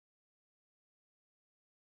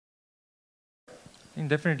It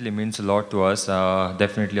definitely means a lot to us.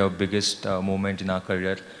 Definitely our biggest moment in our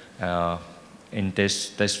career in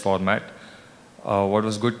test format. What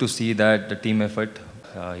was good to see that the team effort.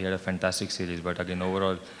 He had a fantastic series, but again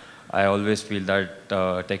overall, I always feel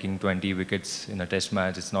that taking 20 wickets in a test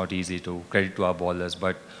match, it's not easy. To credit to our bowlers,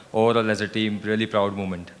 but overall as a team, really proud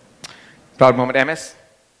moment. Proud moment, MS.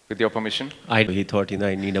 With your permission. He thought,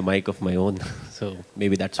 I need a mic of my own. So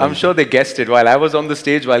maybe that's I'm sure they guessed it. While I was on the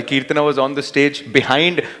stage, while Kirtana was on the stage,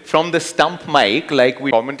 behind from the stump mic, like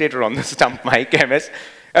we commentator on the stump mic, MS.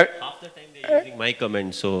 Half the time they're using my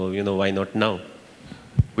comment, so, why not now?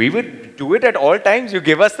 We would do it at all times. You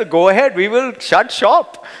give us the go-ahead, we will shut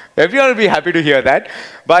shop. Everyone will be happy to hear that.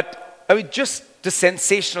 But, just the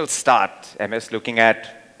sensational start, MS, looking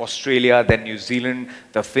at Australia, then New Zealand,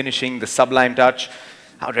 the finishing, the sublime touch.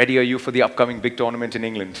 How ready are you for the upcoming big tournament in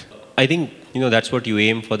England? I think, that's what you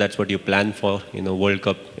aim for, that's what you plan for. World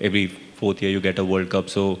Cup, every 4th year you get a World Cup.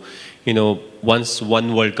 So, once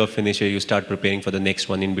one World Cup finishes, you start preparing for the next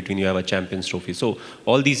one. In between, you have a Champions Trophy. So,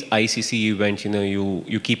 all these ICC events,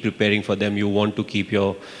 you keep preparing for them. You want to keep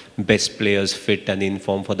your best players fit and in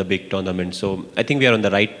form for the big tournament. So, I think we are on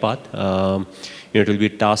the right path. It will be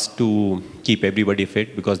a task to keep everybody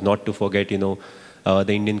fit, because not to forget,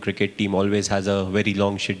 the Indian cricket team always has a very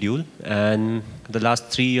long schedule, and the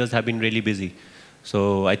last 3 years have been really busy.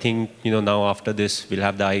 So I think, now after this, we'll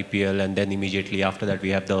have the IPL, and then immediately after that, we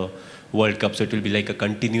have the World Cup. So it will be like a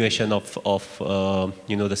continuation of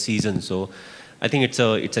the season. So I think it's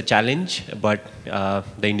a challenge, but the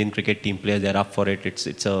Indian cricket team players, they're up for it.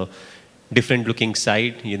 It's a different looking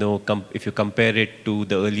side. If you compare it to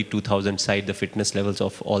the early 2000 side, the fitness levels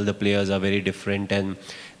of all the players are very different, and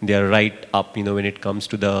they're right up, when it comes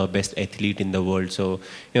to the best athlete in the world. So,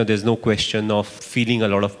 there's no question of feeling a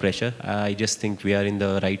lot of pressure. I just think we are in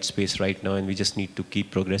the right space right now, and we just need to keep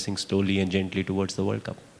progressing slowly and gently towards the World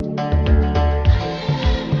Cup.